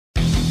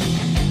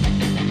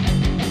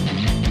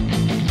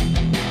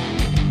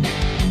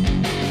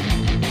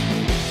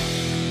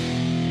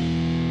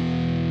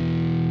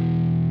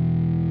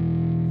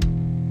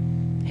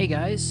Hey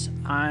guys,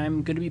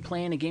 I'm going to be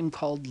playing a game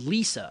called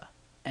Lisa.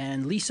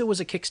 And Lisa was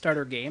a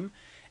Kickstarter game,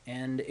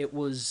 and it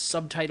was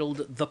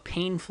subtitled The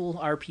Painful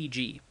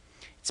RPG.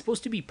 It's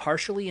supposed to be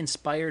partially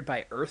inspired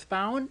by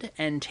Earthbound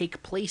and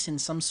take place in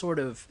some sort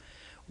of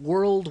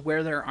world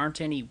where there aren't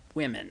any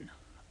women.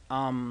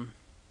 I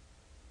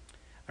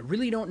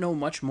really don't know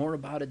much more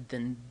about it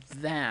than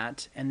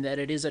that, and that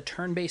it is a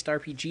turn based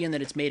RPG and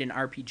that it's made in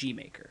RPG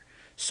Maker.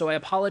 So I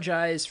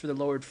apologize for the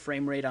lowered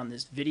frame rate on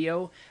this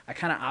video. I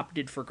kind of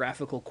opted for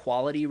graphical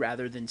quality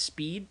rather than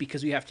speed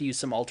because we have to use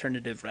some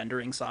alternative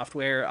rendering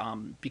software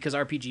because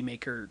RPG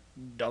Maker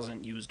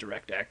doesn't use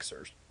DirectX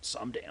or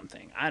some damn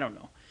thing. I don't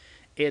know.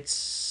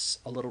 It's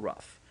a little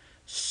rough.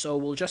 So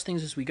we'll adjust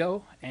things as we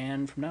go,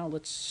 and from now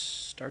let's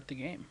start the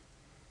game.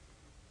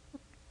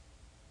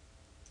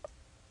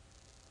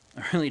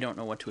 I really don't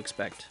know what to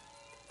expect.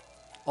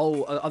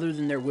 Oh, other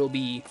than there will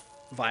be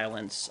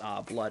violence,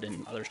 blood,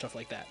 and other stuff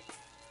like that.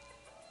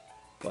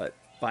 But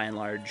by and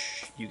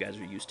large, you guys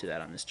are used to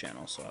that on this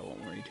channel, so I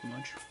won't worry too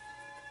much.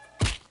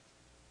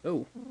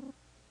 Oh.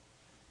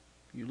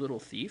 You little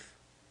thief.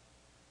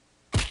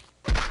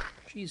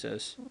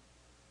 Jesus.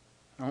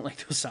 I don't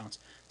like those sounds.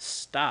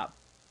 Stop.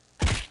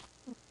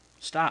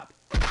 Stop.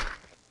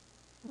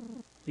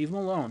 Leave him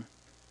alone.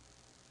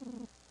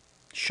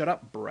 Shut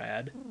up,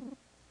 Brad.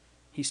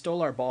 He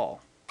stole our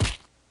ball. Dut,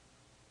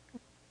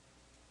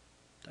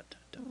 dut,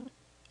 dut.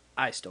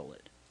 I stole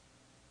it.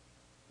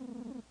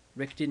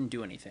 Rick didn't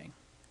do anything.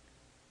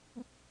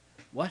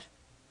 What?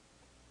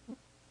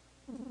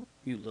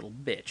 You little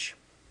bitch.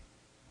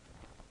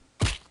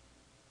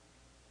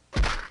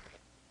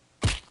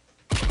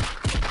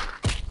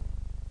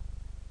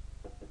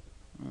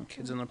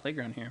 Kids on the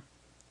playground here.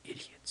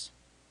 Idiots.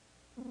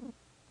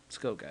 Let's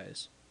go,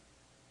 guys.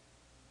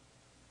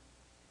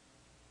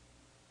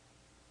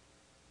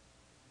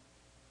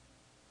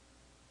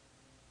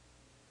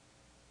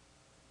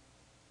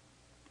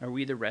 Are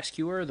we the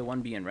rescuer or the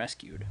one being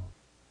rescued?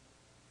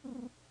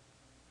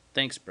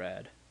 Thanks,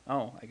 Brad.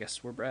 Oh, I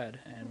guess we're Brad,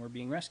 and we're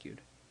being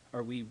rescued.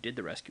 Or we did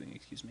the rescuing,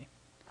 excuse me.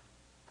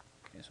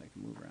 Okay, so I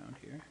can move around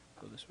here.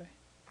 Go this way.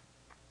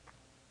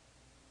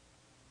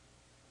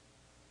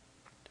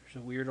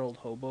 There's a weird old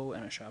hobo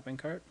and a shopping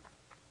cart.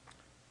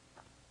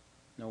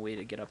 No way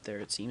to get up there,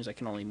 it seems. I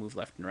can only move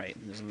left and right,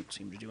 and doesn't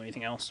seem to do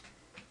anything else.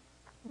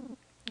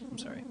 I'm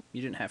sorry.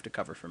 You didn't have to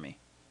cover for me.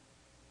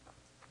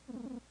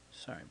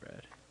 Sorry,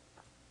 Brad.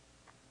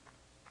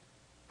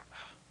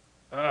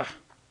 Ugh.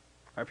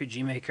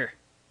 RPG Maker.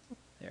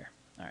 There.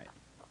 Alright.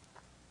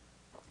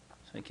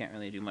 So I can't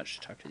really do much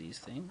to talk to these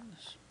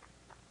things.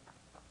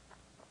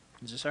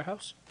 Is this our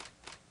house?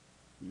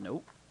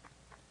 Nope.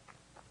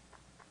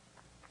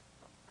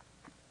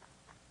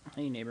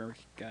 Hey, neighbor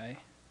guy.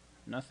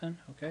 Nothing?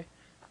 Okay.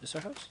 Is this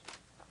our house?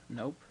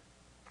 Nope.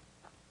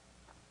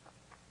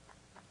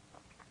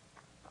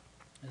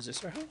 Is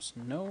this our house?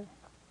 No.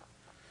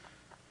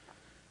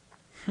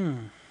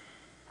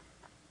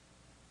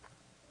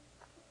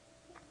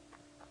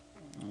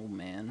 Oh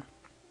man.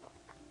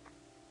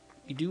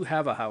 We do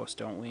have a house,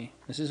 don't we?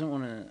 This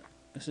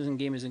isn't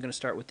game isn't gonna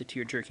start with the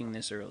tear jerking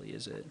this early,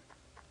 is it?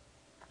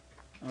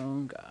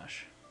 Oh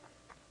gosh.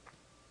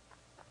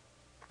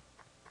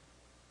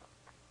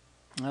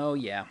 Oh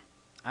yeah.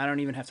 I don't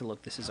even have to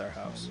look, this is our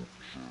house.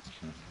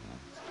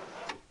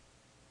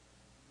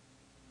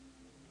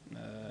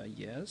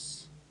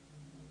 Yes.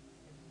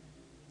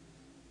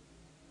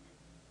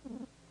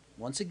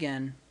 Once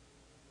again,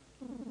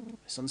 my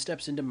son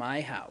steps into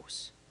my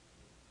house.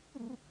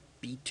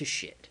 Beat to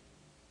shit.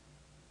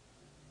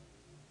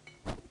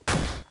 I'm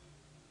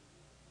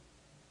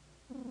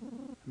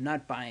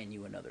not buying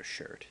you another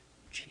shirt.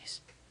 Jeez.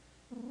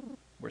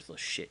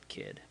 Worthless shit,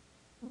 kid.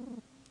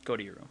 Go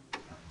to your room.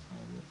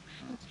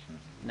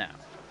 Now.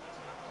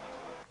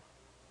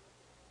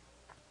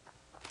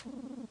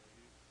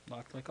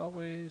 Locked like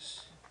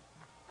always.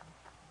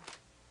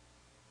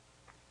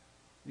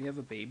 We have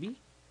a baby?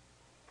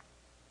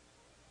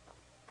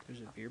 There's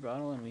a beer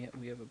bottle and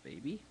we have a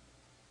baby?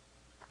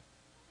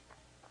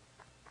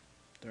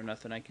 There's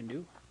nothing I can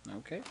do?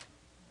 Okay.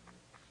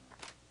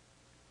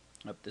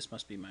 Oh, this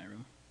must be my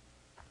room.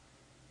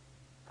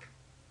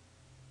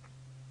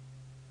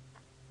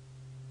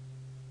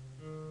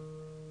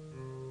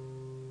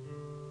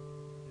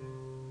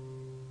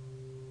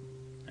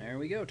 There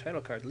we go,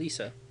 title card,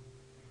 Lisa.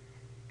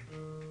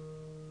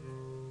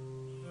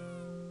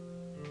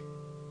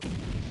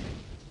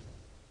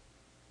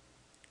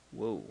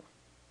 Whoa.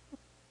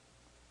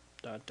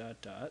 Dot,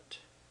 dot, dot.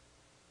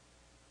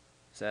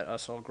 Is that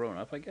us all grown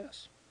up, I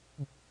guess?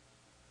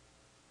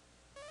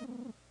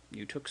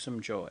 You took some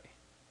joy.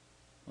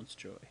 What's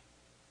joy?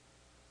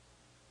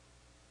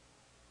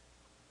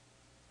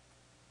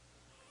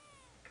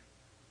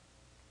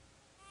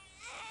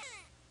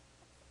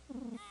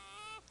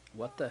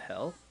 What the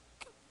hell?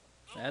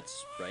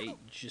 That's right. You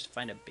just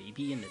find a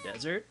baby in the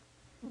desert?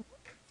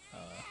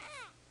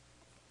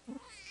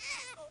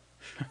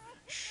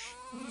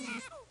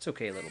 It's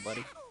okay, little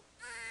buddy.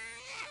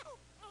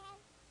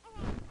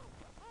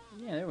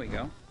 Yeah, there we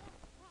go.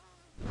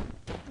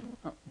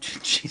 Oh,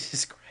 jeez.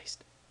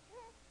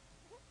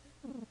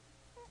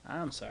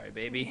 I'm sorry,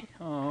 baby.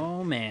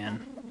 Oh,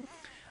 man.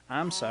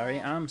 I'm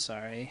sorry. I'm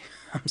sorry.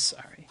 I'm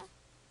sorry.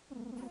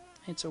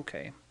 It's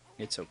okay.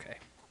 It's okay.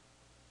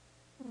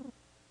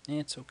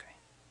 It's okay.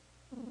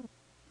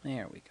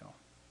 There we go.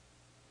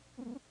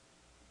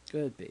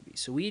 Good, baby.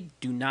 So we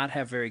do not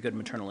have very good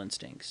maternal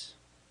instincts.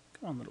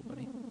 Come on, little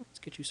buddy. Let's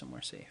get you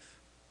somewhere safe.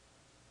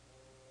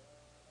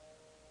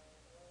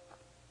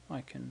 Oh,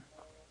 I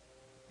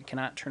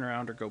cannot turn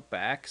around or go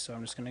back, so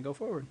I'm just going to go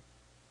forward.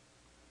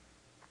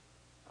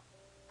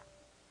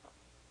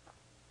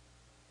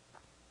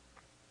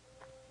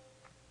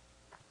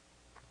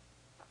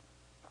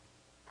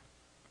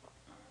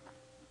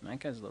 That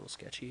guy's a little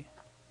sketchy.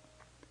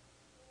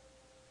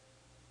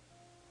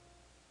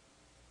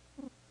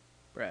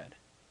 Brad.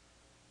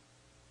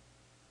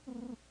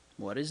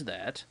 What is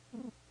that?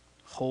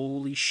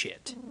 Holy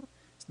shit.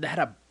 Is that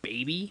a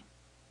baby?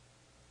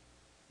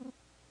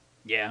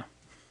 Yeah.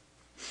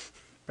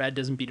 Brad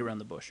doesn't beat around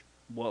the bush.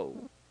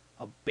 Whoa.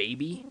 A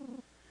baby?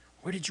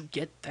 Where did you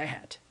get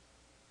that?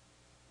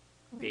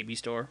 Baby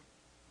store?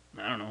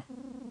 I don't know.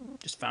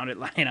 Just found it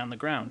lying on the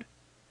ground.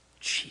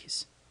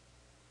 Jeez.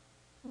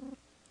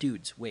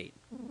 Dudes, wait.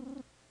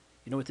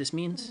 You know what this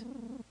means?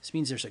 This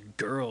means there's a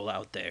girl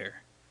out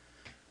there.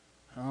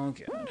 Oh,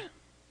 God.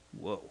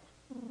 Whoa.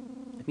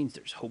 That means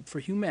there's hope for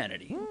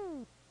humanity.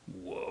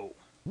 Whoa.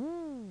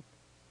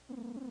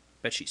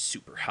 Bet she's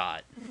super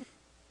hot.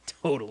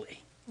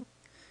 Totally.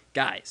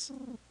 Guys,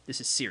 this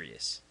is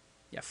serious.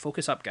 Yeah,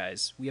 focus up,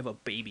 guys. We have a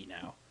baby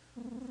now.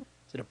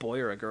 Is it a boy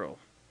or a girl?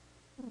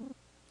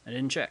 I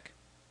didn't check.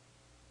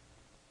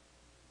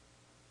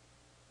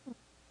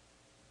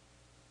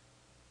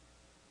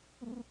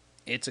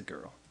 It's a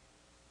girl.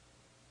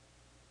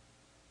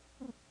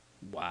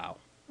 Wow.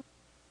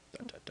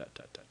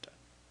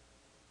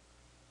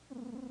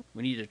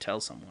 We need to tell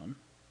someone.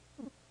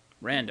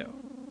 Rando.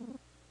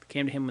 If we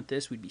came to him with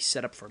this, we'd be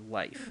set up for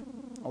life.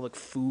 All the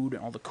food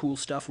and all the cool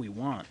stuff we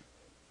want.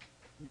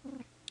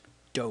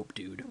 Dope,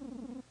 dude.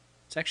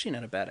 It's actually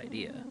not a bad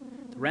idea.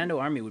 The Rando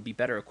army would be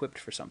better equipped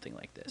for something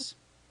like this.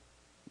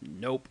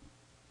 Nope.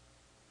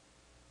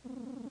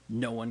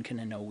 No one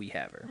can know we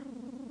have her.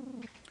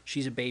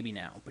 She's a baby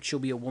now, but she'll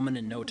be a woman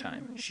in no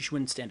time. She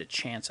wouldn't stand a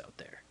chance out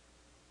there.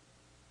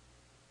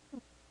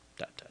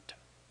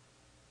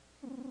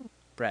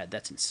 Brad,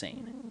 that's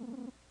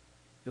insane.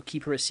 You'll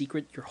keep her a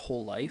secret your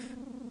whole life?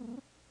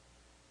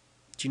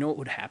 Do you know what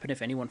would happen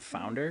if anyone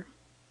found her?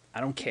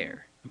 I don't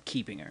care. I'm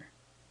keeping her.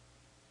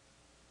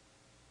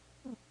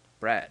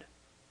 Brad.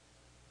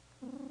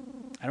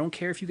 I don't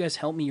care if you guys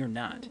help me or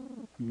not.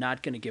 I'm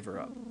not going to give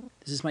her up.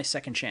 This is my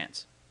second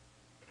chance.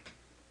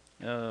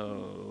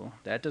 Oh,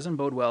 that doesn't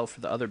bode well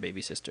for the other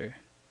baby sister.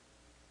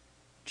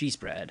 Jeez,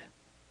 Brad.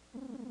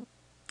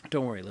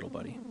 Don't worry, little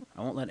buddy.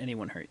 I won't let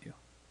anyone hurt you.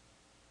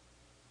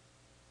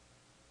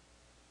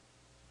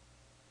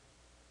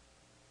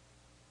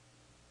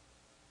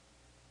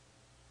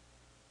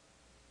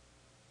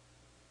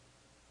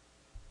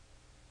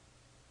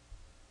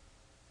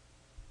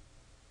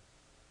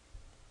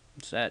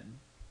 Is that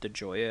the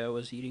Joya I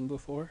was eating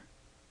before?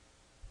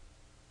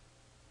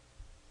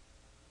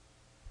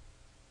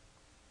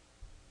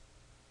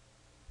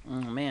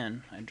 Oh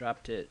man, I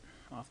dropped it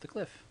off the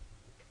cliff.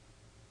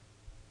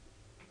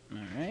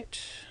 Alright,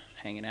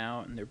 hanging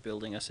out, and they're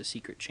building us a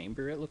secret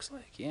chamber, it looks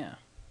like. Yeah.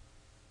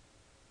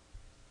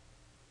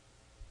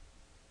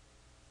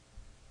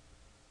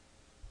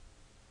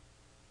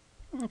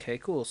 Okay,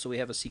 cool. So we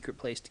have a secret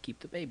place to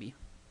keep the baby.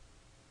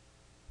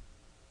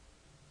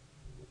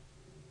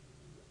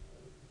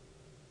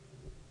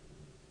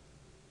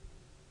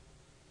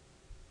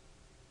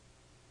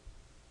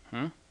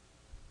 Huh?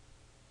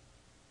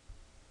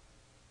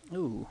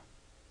 Ooh.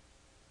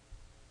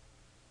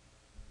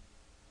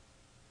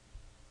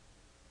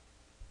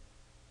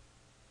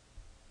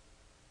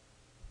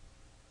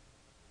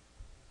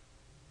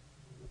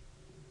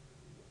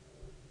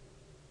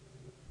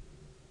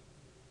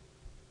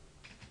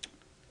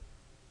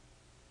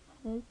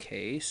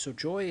 Okay, so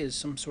joy is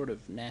some sort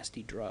of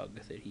nasty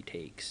drug that he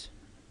takes.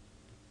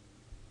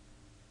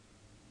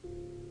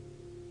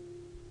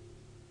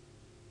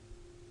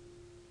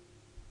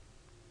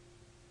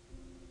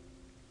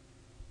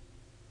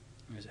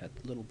 Is that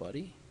the little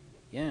buddy?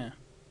 Yeah.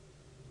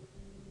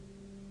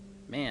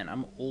 Man,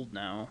 I'm old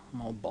now.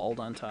 I'm all bald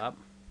on top.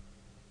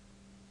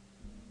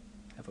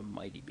 I have a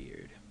mighty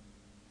beard.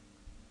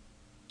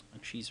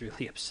 And she's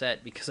really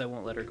upset because I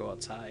won't let her go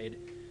outside.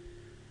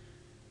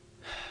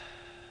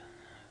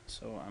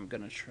 So I'm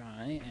gonna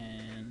try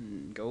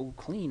and go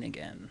clean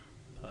again.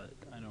 But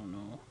I don't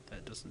know.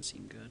 That doesn't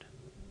seem good.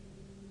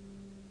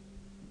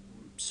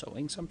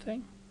 Sewing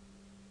something?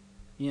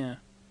 Yeah.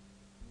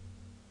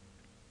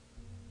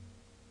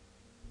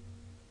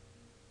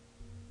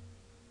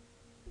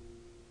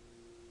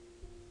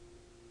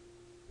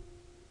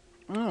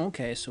 Oh,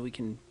 okay, so we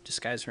can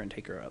disguise her and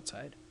take her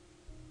outside.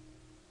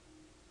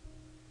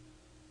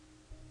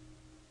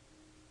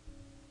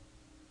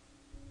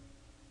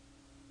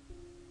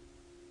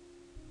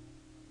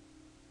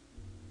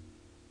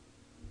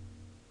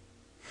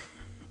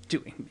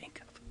 Doing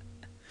makeup.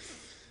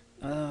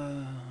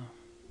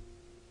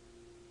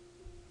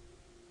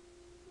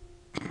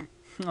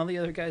 All the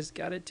other guys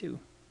got it too.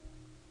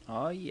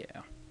 Oh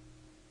yeah.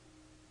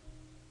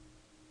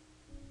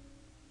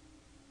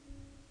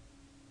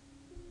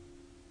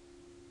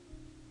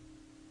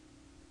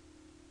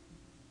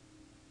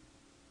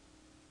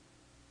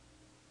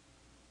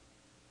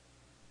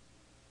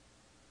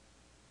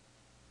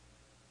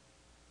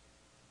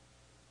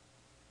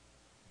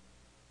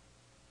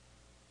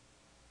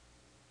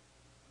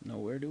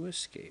 Nowhere to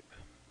escape.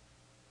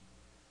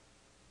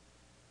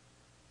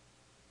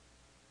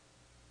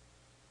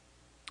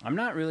 I'm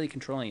not really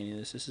controlling any of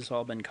this. This has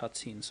all been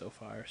cutscenes so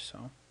far,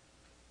 so.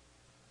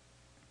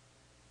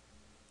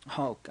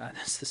 Oh god,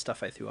 that's the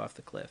stuff I threw off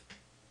the cliff.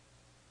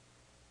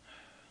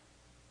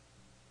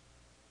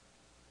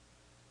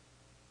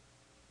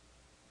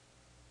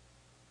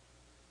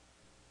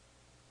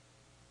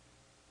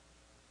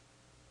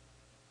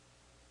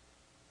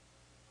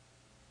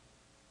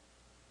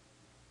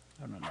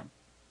 I don't know.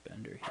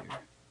 Bender here.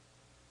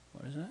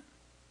 What is that?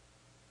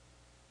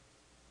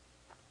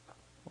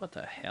 What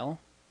the hell?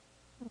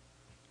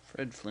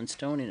 Fred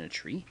Flintstone in a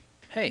tree?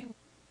 Hey,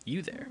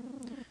 you there.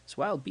 This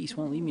wild beast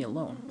won't leave me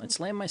alone. I'd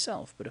slam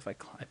myself, but if I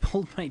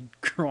pulled my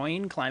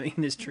groin climbing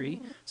this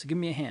tree, so give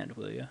me a hand,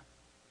 will you?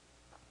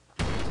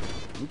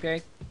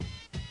 Okay.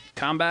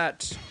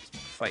 Combat.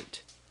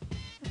 Fight.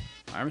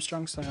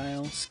 Armstrong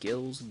style.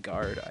 Skills.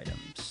 Guard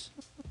items.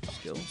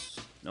 Skills.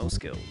 No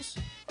skills.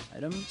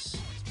 Items.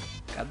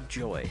 Got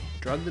joy.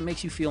 Drug that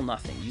makes you feel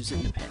nothing. Use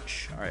it in a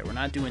pinch. Alright, we're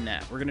not doing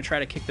that. We're going to try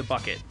to kick the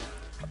bucket.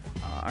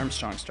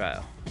 Armstrong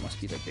style. Must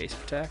be like basic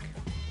attack.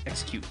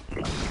 Execute.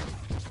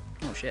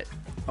 Oh shit.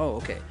 Oh,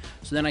 okay.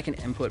 So then I can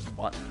input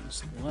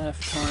buttons.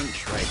 Left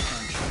punch, right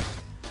punch,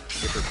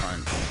 zipper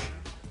punch,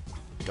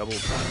 double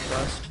punch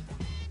thrust.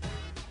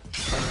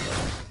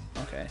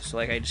 Okay, so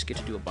like I just get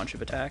to do a bunch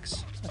of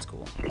attacks. That's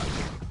cool.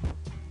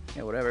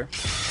 Yeah, whatever.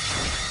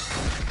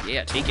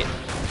 Yeah, take it.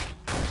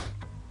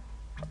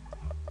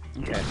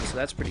 Okay, so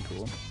that's pretty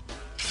cool.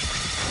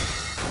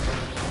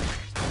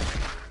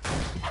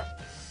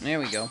 There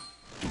we go.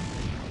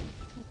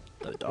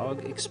 The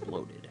dog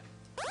exploded.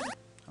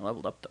 I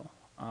leveled up though.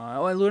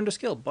 Oh, I learned a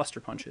skill. Buster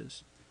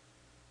punches.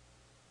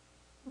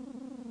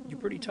 You're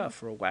pretty tough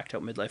for a whacked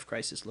out midlife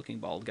crisis looking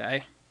bald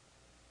guy.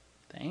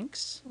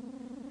 Thanks.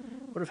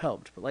 Would have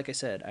helped, but like I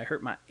said, I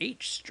hurt my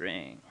H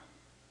string.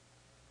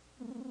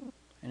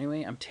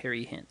 Anyway, I'm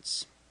Terry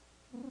Hintz.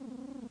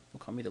 They'll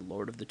call me the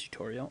Lord of the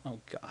Tutorial. Oh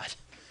god.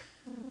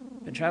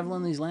 Been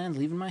traveling these lands,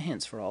 leaving my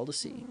hints for all to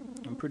see.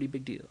 I'm a pretty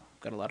big deal.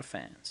 Got a lot of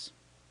fans.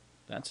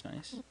 That's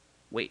nice.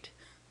 Wait.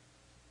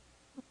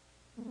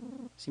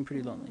 Seem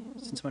pretty lonely.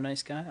 Since I'm a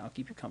nice guy, I'll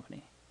keep you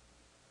company.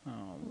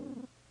 Oh,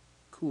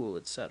 cool,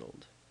 it's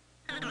settled.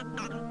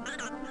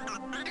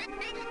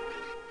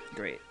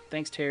 Great.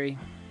 Thanks, Terry.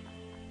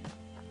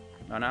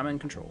 Oh, now I'm in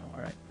control.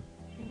 Alright.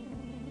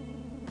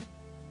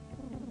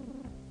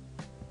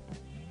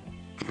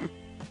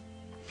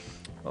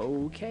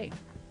 Okay.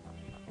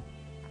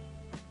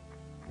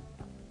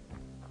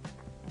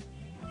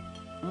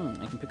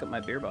 I can pick up my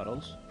beer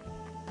bottles.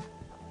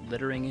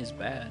 Littering is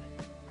bad.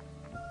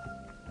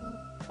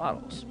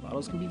 Bottles.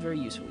 Bottles can be very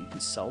useful. You can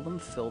sell them,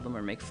 fill them,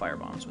 or make fire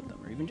bombs with them,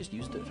 or even just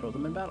use them to throw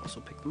them in battle,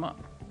 so pick them up.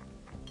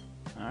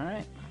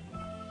 Alright.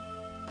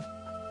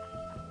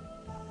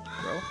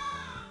 Bro.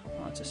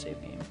 Oh, it's a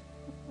save game.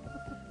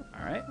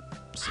 Alright.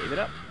 Save it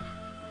up.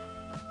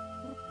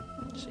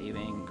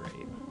 Saving,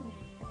 great.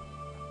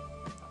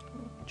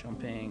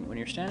 Jumping. When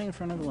you're standing in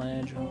front of the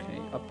ledge, okay.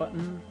 Up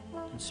button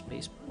and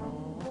space button.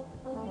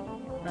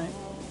 Alright.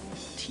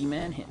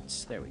 T-Man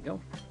hints. There we go.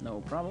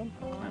 No problem.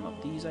 Climb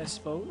up these, I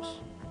suppose.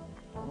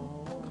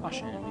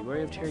 Caution. Be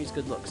wary of Terry's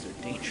good looks. They're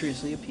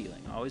dangerously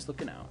appealing. Always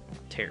looking out.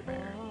 Tear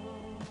Bear.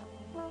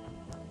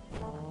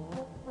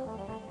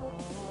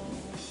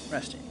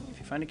 Resting. If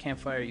you find a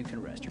campfire, you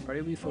can rest. Your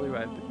party will be fully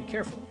arrived, but be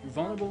careful. You're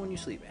vulnerable when you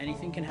sleep.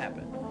 Anything can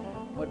happen.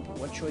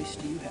 What choice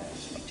do you have?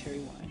 Sweet Terry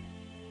wine.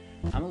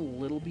 I'm a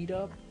little beat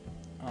up,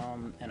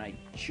 and I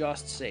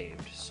just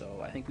saved,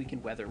 so I think we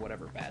can weather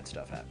whatever bad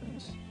stuff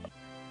happens.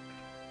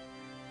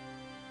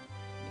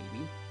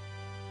 Maybe.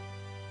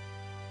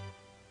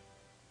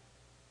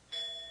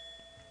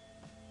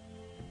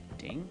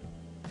 Ding.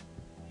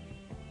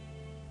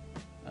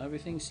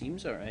 Everything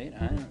seems alright.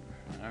 I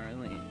don't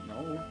really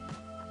know.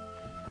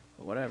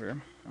 But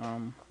whatever.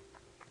 I'm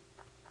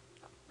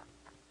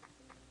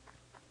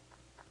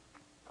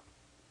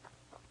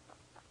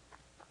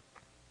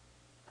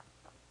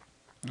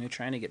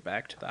trying to get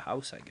back to the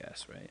house, I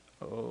guess, right?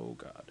 Oh,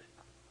 God.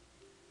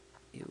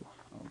 Ew.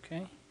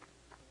 Okay.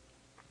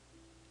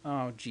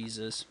 Oh,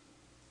 Jesus.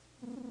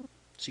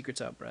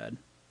 Secret's out, Brad.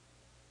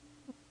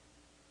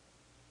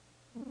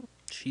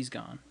 She's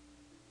gone.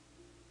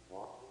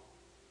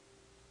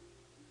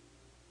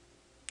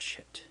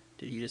 Shit.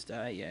 Did he just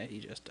die? Yeah, he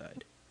just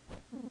died.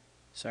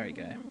 Sorry,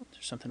 guy.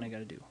 There's something I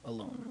gotta do.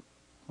 Alone.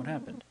 What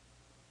happened?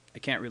 I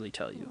can't really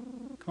tell you.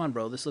 Come on,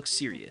 bro. This looks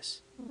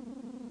serious.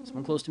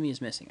 Someone close to me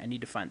is missing. I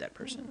need to find that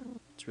person.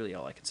 That's really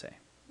all I can say.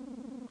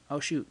 Oh,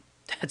 shoot.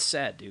 That's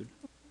sad, dude.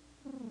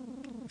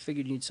 I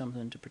figured you need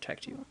something to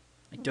protect you.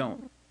 I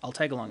don't. I'll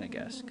tag along, I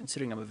guess,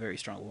 considering I'm a very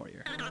strong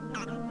warrior.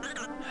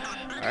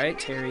 Alright,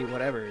 Terry,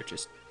 whatever.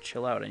 Just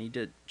chill out. I need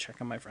to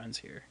check on my friends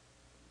here.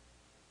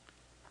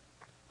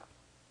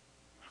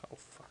 Oh,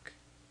 fuck.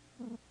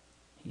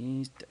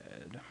 He's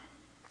dead.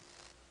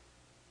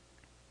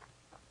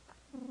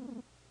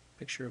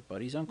 Picture of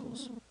Buddy's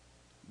uncles.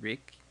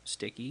 Rick,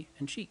 Sticky,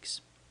 and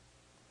Cheeks.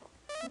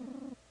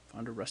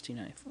 Found a rusty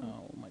knife.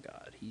 Oh my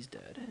god, he's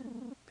dead.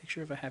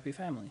 Picture of a happy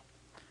family.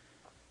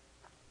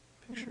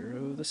 Picture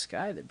of the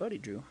sky that Buddy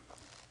drew.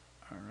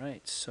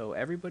 Alright, so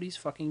everybody's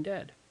fucking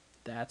dead.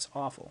 That's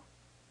awful.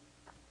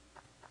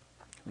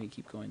 Can we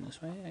keep going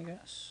this way, I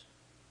guess?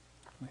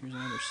 Oh, here's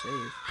another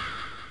save.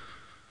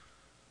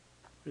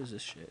 What is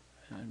this shit?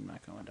 I'm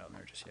not going down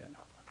there just yet.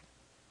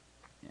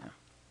 Yeah.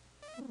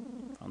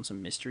 Found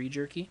some mystery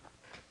jerky.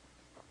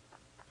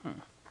 Huh.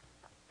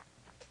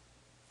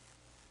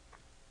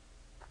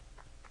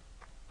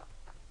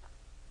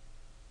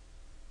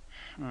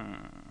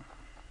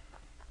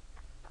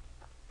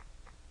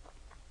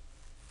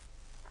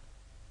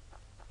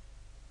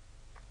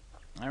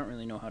 I don't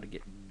really know how to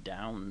get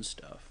down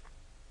stuff.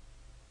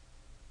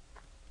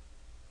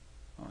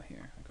 Oh,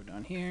 here. I go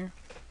down here.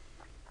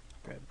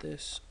 Grab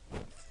this.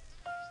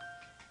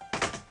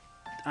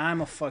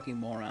 I'm a fucking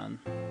moron.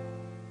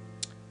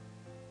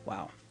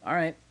 Wow.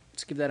 Alright.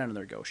 Let's give that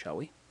another go, shall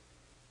we?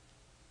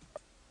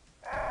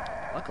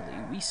 Luckily,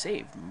 we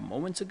saved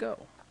moments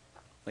ago.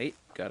 Wait.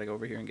 Gotta go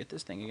over here and get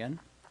this thing again.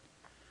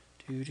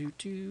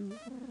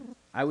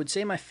 I would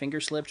say my finger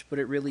slipped, but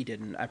it really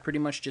didn't. I pretty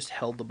much just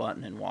held the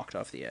button and walked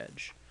off the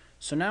edge.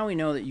 So now we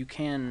know that you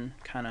can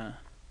kind of,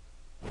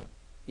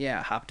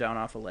 yeah, hop down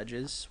off of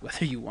ledges,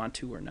 whether you want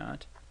to or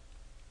not.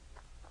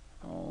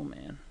 Oh,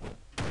 man.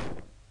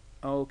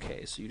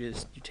 Okay, so you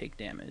take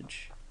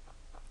damage.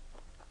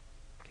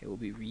 Okay, we'll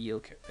be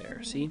real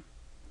there. See?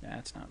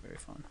 That's not very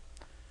fun.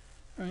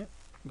 Alright,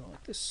 go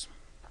like this.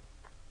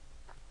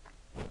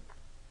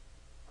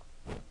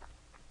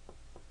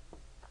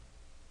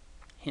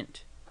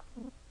 Hint.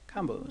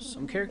 Combos.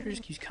 Some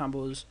characters use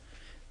combos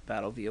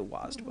battle via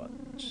WASD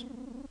buttons.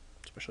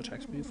 Special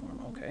attacks move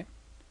form. Okay.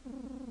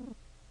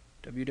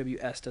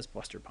 WWS does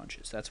buster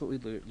punches. That's what we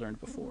learned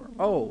before.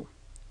 Oh,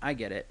 I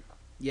get it.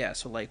 Yeah,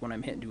 so like when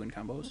I'm hit doing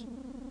combos.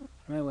 On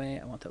my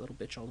way, I want that little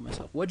bitch all to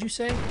myself. What'd you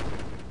say?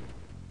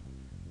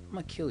 I'm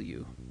gonna kill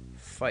you.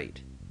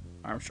 Fight.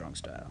 Armstrong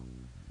style.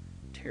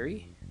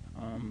 Terry?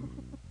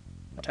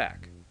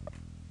 Attack.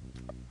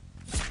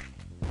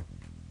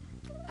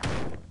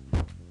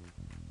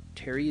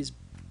 Terry is...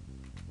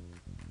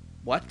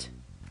 What?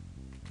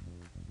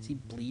 Is he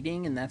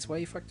bleeding and that's why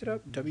he fucked it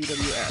up?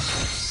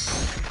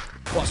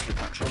 WWS. Buster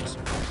punches.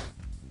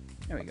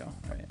 There we go.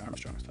 Alright,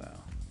 Armstrong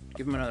style.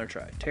 Give him another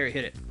try. Terry,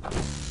 hit it.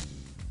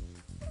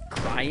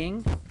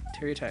 Crying?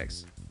 Terry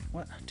attacks.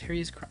 What? Terry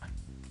is crying.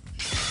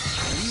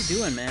 What are you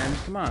doing, man?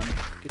 Come on.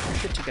 Get your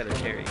shit together,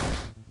 Terry.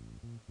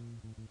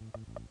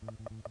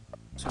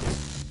 So,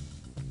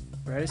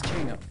 Brad is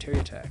tearing up. Terry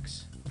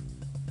attacks.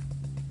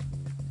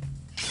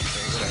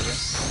 Whatever.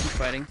 Keep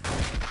fighting.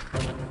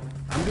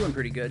 I'm doing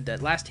pretty good.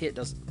 That last hit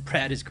does...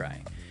 Brad is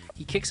crying.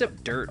 He kicks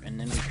up dirt and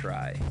then we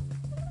cry.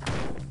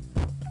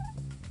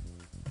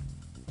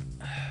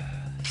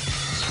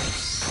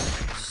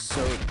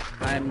 So,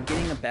 I'm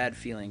getting a bad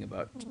feeling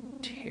about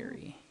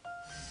Terry.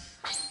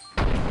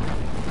 I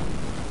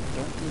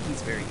don't think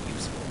he's very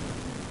useful.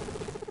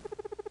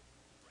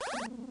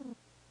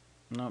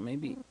 No,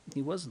 maybe...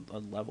 He was a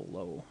level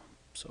low,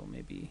 so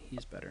maybe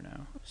he's better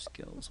now.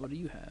 Skills. What do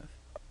you have?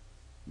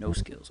 No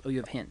skills. Oh, you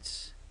have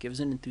hints. Gives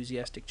an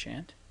enthusiastic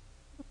chant.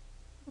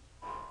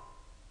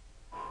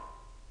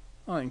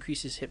 Oh, it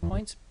increases hit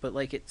points, but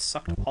like it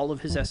sucked all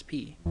of his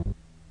SP.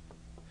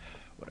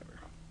 Whatever.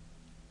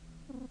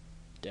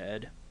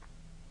 Dead.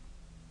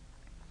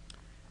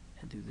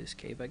 Head through this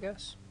cave, I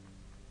guess.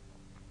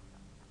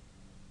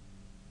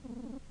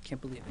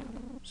 Can't believe it.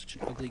 Such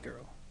an ugly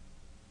girl.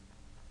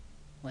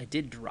 Well, I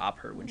did drop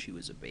her when she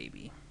was a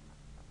baby.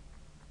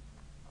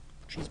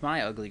 She's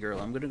my ugly girl.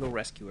 I'm gonna go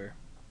rescue her.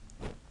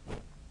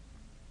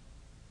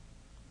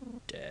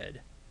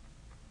 Dead.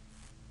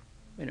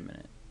 Wait a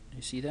minute.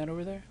 You see that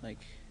over there? Like,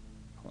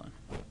 hold on.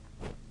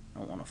 I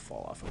don't want to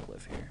fall off a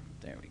cliff here.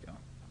 There we go.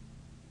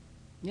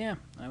 Yeah,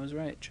 I was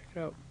right. Check it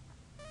out.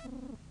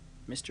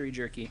 Mystery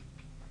jerky.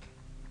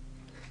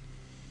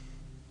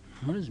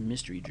 What does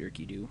mystery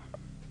jerky do?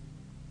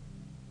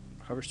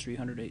 Covers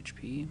 300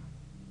 HP.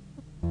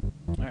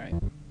 Alright.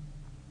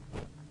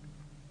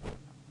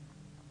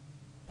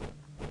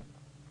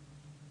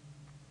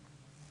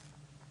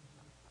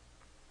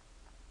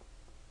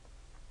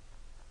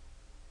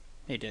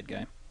 Hey, dead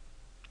guy.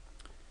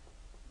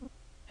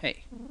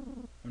 Hey.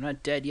 I'm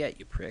not dead yet,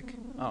 you prick.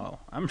 Oh,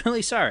 I'm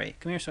really sorry.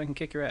 Come here so I can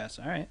kick your ass.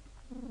 Alright.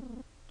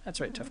 That's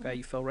right, tough guy.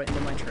 You fell right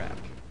into my trap.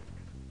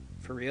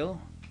 For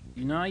real?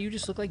 You know, you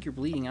just look like you're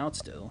bleeding out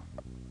still.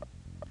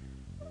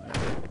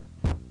 Whatever.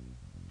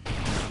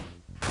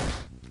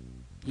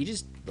 He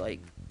just,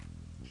 like...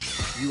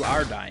 You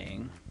are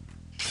dying.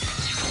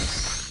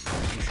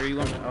 You sure you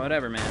won't... Oh,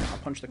 whatever, man. I'll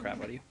punch the crap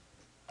out of you.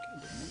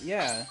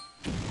 Yeah.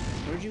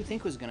 What did you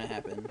think was gonna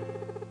happen?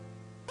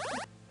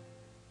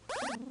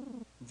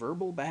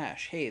 Verbal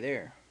bash. Hey,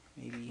 there.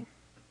 Maybe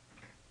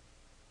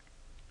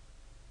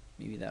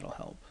that'll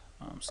help.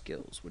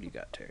 Skills. What do you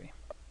got, Terry?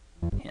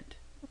 Hint.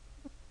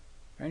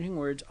 Brandishing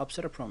words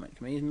upset opponent.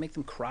 Can even make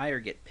them cry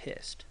or get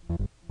pissed.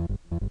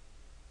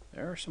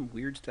 There are some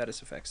weird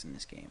status effects in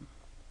this game.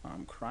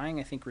 Crying,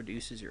 I think,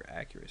 reduces your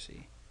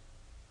accuracy.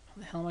 How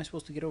the hell am I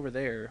supposed to get over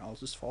there? I'll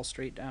just fall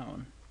straight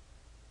down.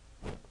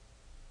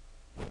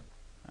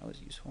 That was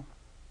useful.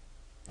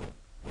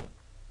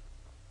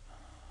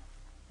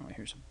 Oh,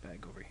 here's a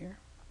bag over here.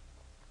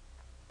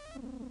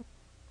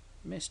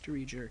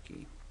 Mystery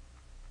jerky.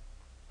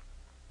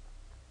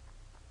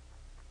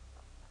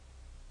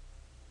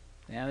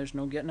 Yeah, there's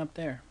no getting up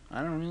there.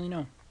 I don't really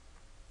know.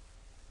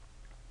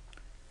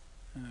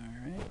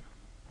 Alright.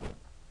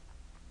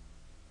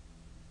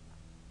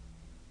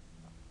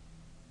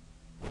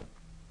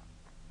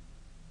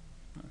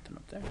 Nothing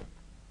up there.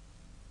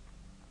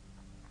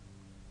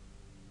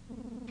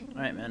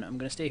 Alright, man. I'm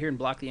going to stay here and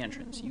block the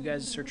entrance. You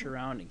guys search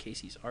around in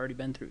case he's already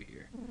been through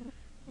here.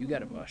 You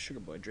got a boss.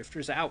 Sugar Boy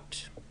Drifter's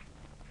out.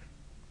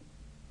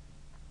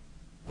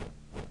 You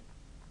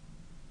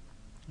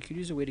could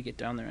use a way to get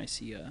down there. I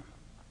see a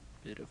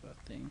bit of a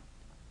thing.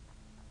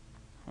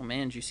 Oh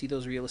man, did you see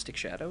those realistic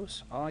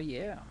shadows? Oh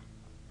yeah.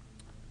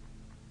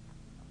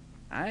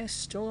 I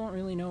still don't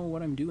really know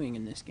what I'm doing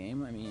in this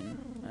game. I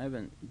mean, I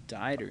haven't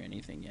died or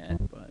anything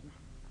yet, but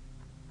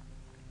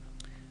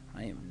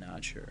I am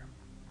not sure.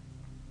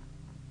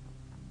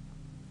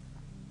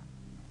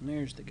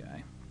 There's the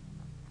guy.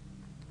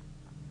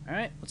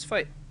 Alright, let's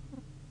fight.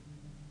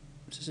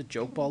 Is this a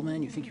joke, bald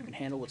man? You think you can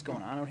handle what's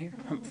going on out here?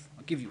 I'll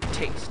give you a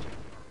taste.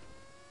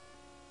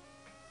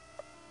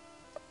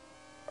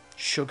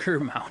 Sugar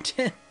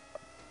Mountain.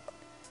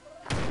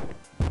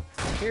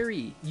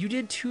 Terry, you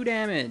did 2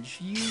 damage.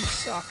 You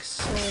suck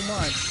so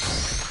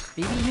much.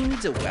 Maybe he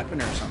needs a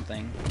weapon or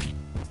something.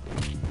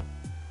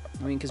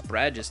 I mean, because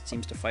Brad just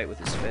seems to fight with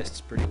his fists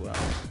pretty well.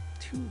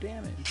 2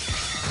 damage.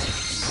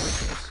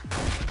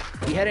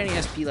 If he had any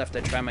SP left,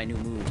 I'd try my new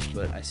moves,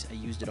 but I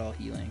used it all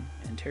healing.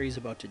 And Terry's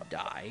about to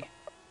die.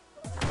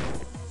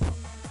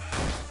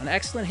 An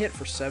excellent hit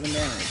for 7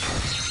 damage.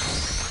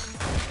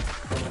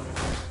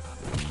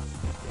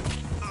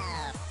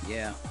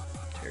 Yeah,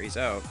 Terry's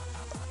out.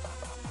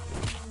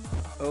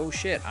 Oh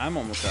shit, I'm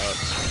almost out.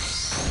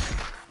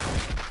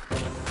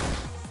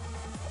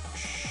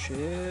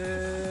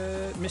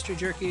 Shit. Mystery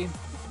Jerky.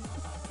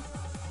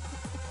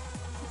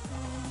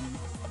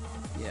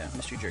 Yeah,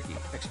 Mystery Jerky.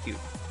 Execute.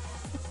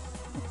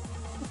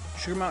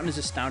 Sugar Mountain is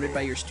astounded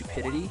by your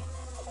stupidity.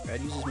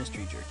 Brad uses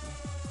Mystery Jerky.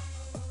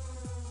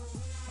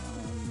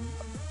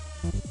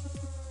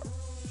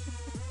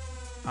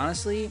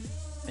 Honestly,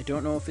 I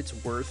don't know if it's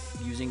worth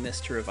using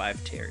this to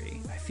revive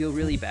Terry. I feel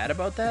really bad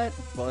about that,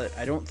 but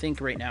I don't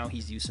think right now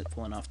he's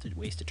useful enough to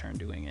waste a turn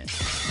doing it.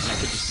 And I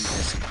could just do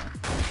this now.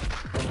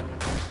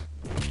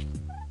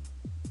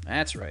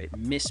 That's right,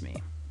 miss me.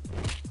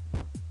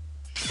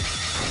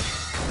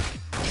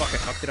 Fuck, I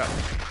fucked it up.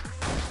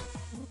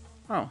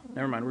 Oh,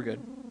 never mind, we're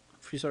good.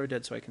 Freeze are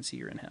dead so I can see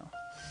you're in hell.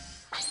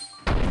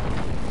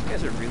 You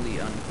guys are really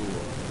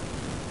uncool.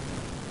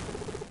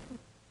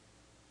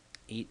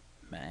 8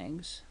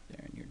 mags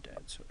there and you're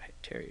dead. So hey,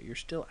 Terry, you're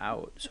still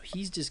out. So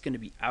he's just gonna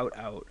be out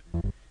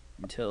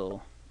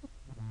until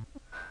I'm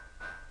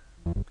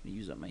gonna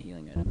use up my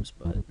healing items,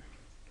 but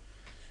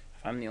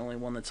if I'm the only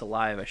one that's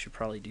alive, I should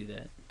probably do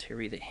that.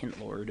 Terry the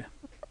Hint Lord.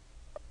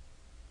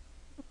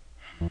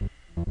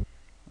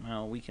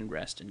 Well, we can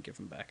rest and give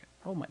him back.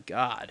 Oh my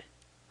god.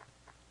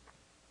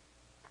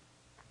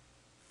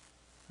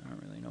 I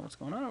don't really know what's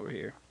going on over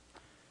here.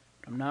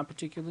 I'm not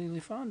particularly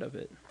fond of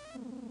it.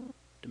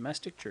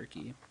 Domestic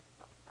jerky.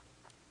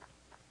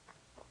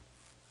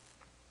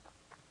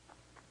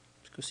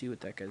 Let's go see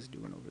what that guy's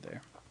doing over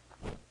there.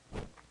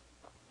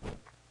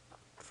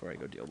 Before I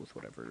go deal with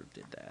whatever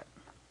did that.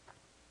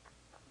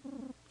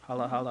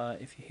 Holla holla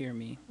if you hear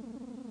me.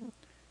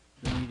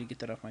 I need to get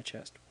that off my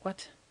chest.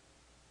 What?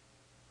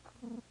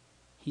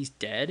 He's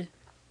dead?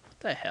 What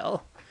the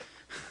hell?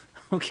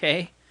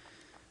 Okay.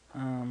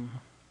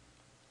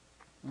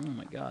 Oh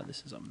my god,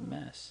 this is a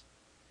mess.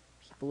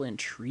 People in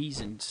trees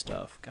and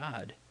stuff.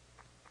 God.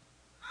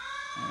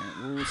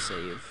 Alright, we'll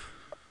save.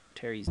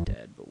 Terry's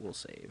dead, but we'll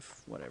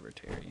save. Whatever,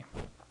 Terry.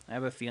 I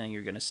have a feeling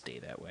you're gonna stay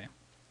that way.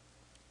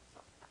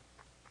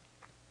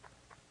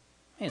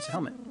 Hey, it's a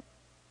helmet.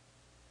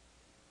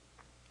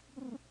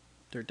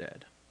 They're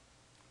dead.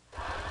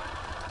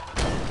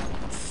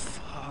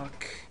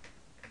 Fuck.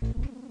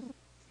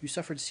 You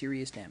suffered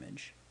serious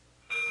damage.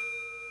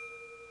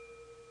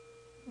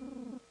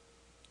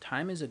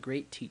 Time is a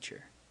great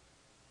teacher.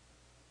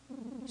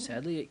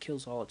 Sadly, it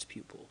kills all its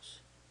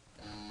pupils.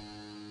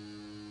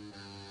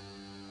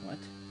 What?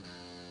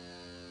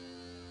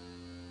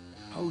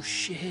 Oh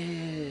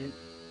shit.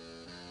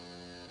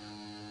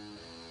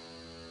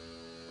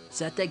 Is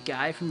that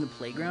guy from the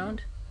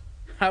playground?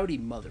 Howdy,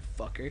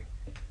 motherfucker.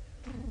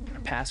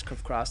 paths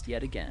have crossed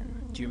yet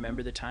again. Do you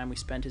remember the time we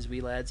spent as wee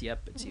lads?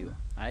 Yep, it's you.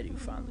 I do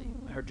fondly.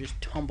 My heart just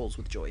tumbles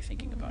with joy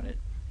thinking about it.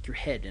 Your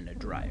head in a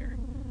dryer.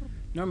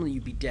 Normally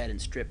you'd be dead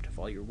and stripped of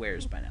all your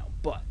wares by now,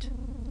 but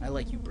I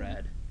like you,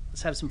 Brad.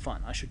 Let's have some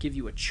fun. I shall give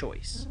you a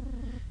choice.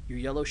 Your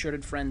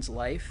yellow-shirted friend's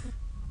life,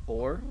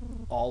 or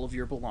all of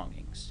your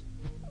belongings.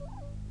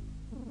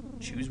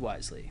 Choose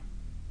wisely.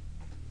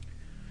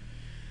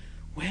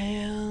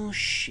 Well,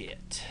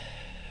 shit.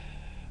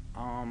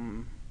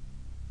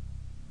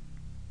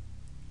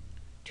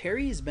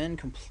 Terry has been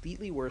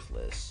completely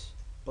worthless,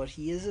 but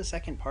he is a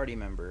second party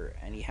member,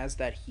 and he has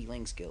that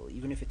healing skill,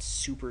 even if it's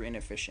super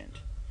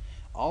inefficient.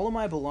 All of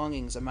my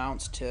belongings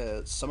amounts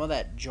to some of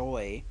that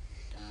joy.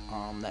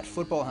 That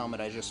football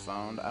helmet I just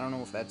found, I don't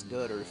know if that's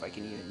good or if I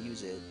can even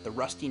use it. The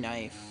rusty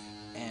knife,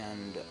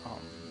 and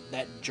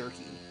that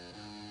jerky.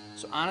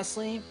 So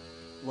honestly,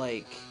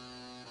 like,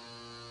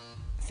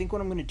 I think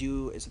what I'm going to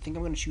do is I think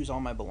I'm going to choose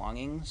all my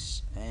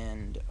belongings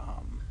and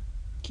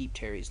keep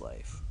Terry's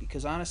life.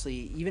 Because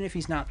honestly, even if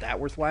he's not that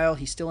worthwhile,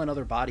 he's still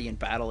another body in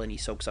battle and he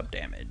soaks up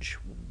damage.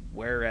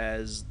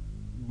 Whereas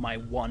my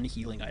one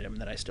healing item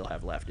that I still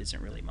have left isn't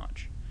really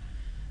much.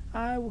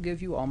 I will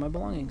give you all my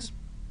belongings.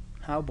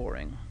 How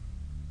boring.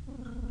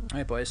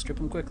 Alright boys, strip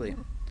them quickly.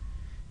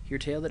 Hear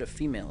tale that a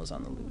female is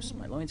on the loose.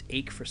 My loins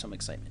ache for some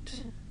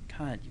excitement.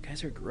 God, you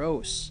guys are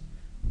gross.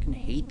 I can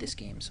hate this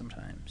game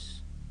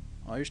sometimes.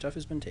 All your stuff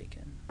has been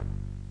taken.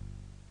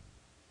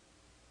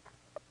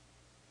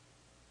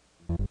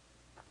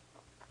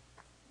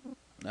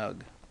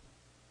 Ugh.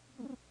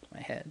 My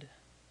head.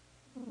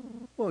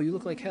 Whoa, you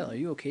look like hell. Are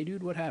you okay,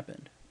 dude? What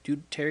happened?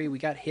 Dude, Terry, we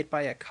got hit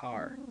by a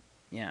car.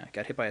 Yeah,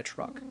 got hit by a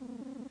truck.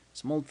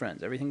 Some old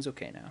friends. Everything's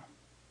okay now.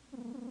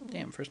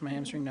 Damn, first my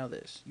hamstring, now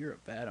this. You're a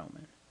bad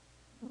omen.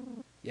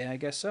 Yeah, I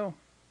guess so.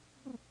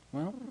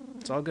 Well,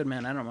 it's all good,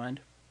 man. I don't mind.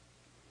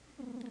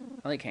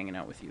 I like hanging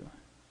out with you.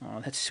 Oh,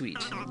 that's sweet.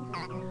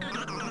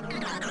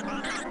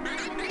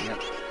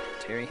 Yep.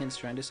 Terry Hintz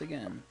tried us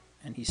again.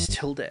 And he's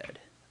still dead.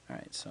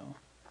 Alright, so...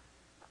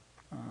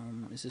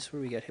 is this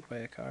where we got hit by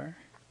a car?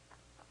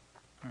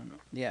 I don't know.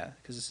 Yeah,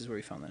 because this is where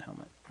we found that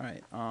helmet.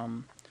 Alright,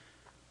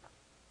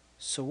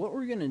 so what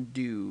we're gonna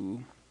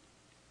do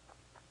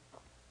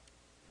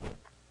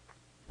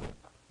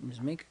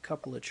is make a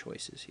couple of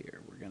choices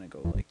here. We're gonna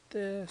go like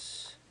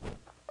this.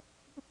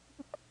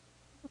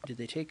 Did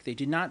they take... They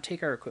did not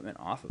take our equipment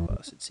off of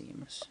us, it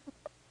seems.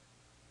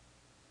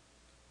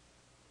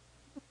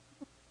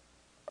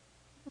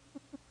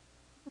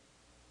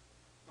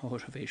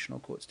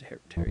 Motivational quotes to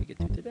help Terry get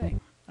through the day.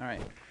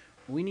 Alright.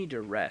 We need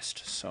to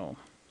rest, so...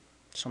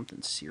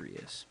 something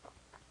serious.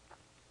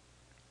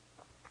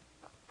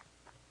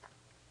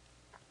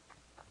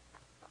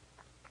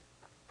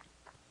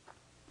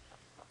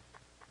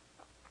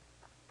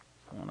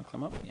 I want to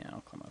climb up? Yeah,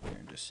 I'll climb up here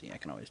and just see. I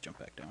can always jump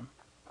back down.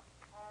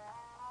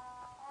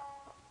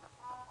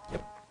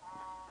 Yep.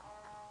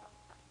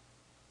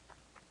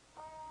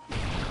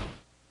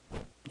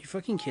 You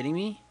fucking kidding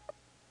me?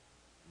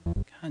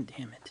 God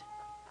damn it.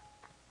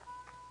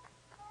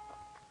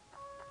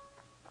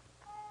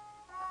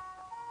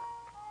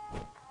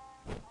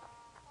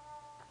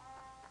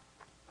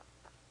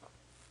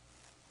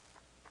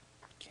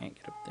 Can't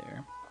get up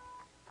there.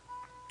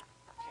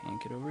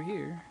 Can't get over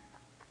here.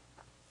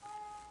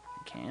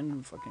 I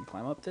can fucking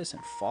climb up this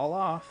and fall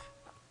off.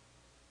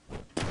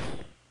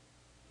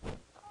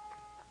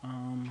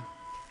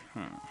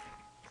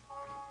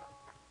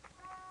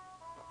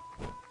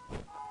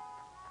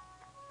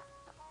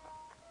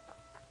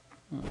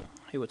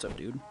 Hey, what's up,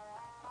 dude?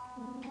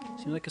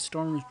 Seems like a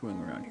storm is brewing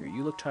around here.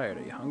 You look tired.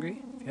 Are you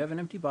hungry? If you have an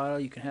empty bottle,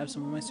 you can have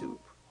some of my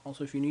soup.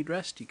 Also, if you need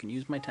rest, you can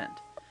use my tent.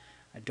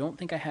 I don't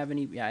think I have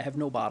any... Yeah, I have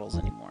no bottles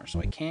anymore, so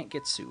I can't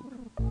get soup.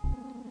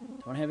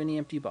 Don't have any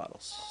empty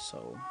bottles,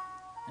 so...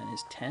 And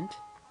his tent?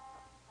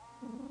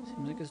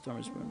 Seems like a storm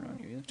is brewing around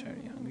here. You look tired.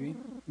 Are you hungry?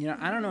 You know,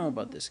 I don't know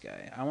about this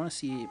guy. I want to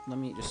see... Let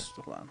me just...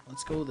 Hold on.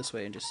 Let's go this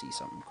way and just see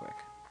something quick.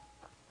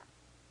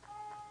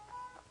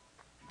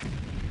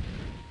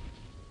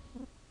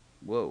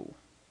 Whoa.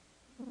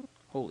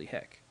 Holy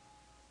heck.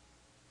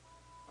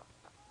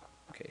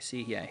 Okay,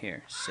 see, yeah,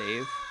 here.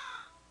 Save.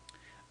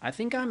 I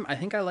think I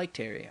like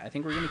Terry. I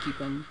think we're gonna keep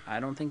him.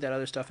 I don't think that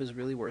other stuff is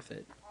really worth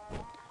it.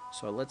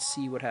 So let's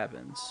see what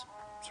happens.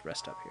 Let's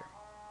rest up here.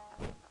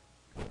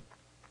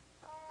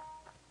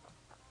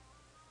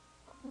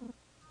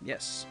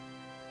 Yes.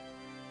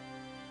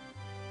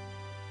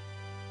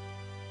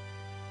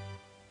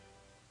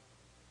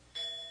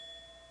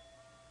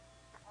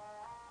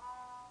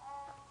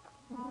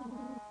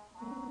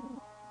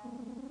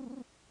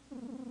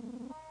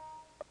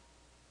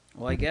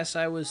 Well, I guess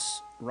I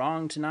was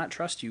wrong to not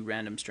trust you,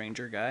 random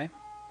stranger guy.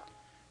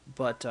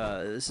 But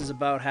this is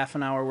about half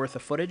an hour worth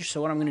of footage,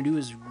 so what I'm going to do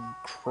is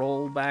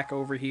crawl back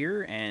over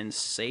here and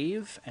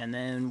save, and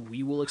then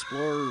we will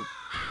explore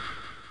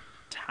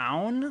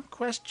town,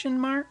 question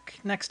mark,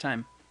 next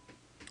time.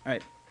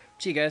 Alright,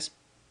 see you guys.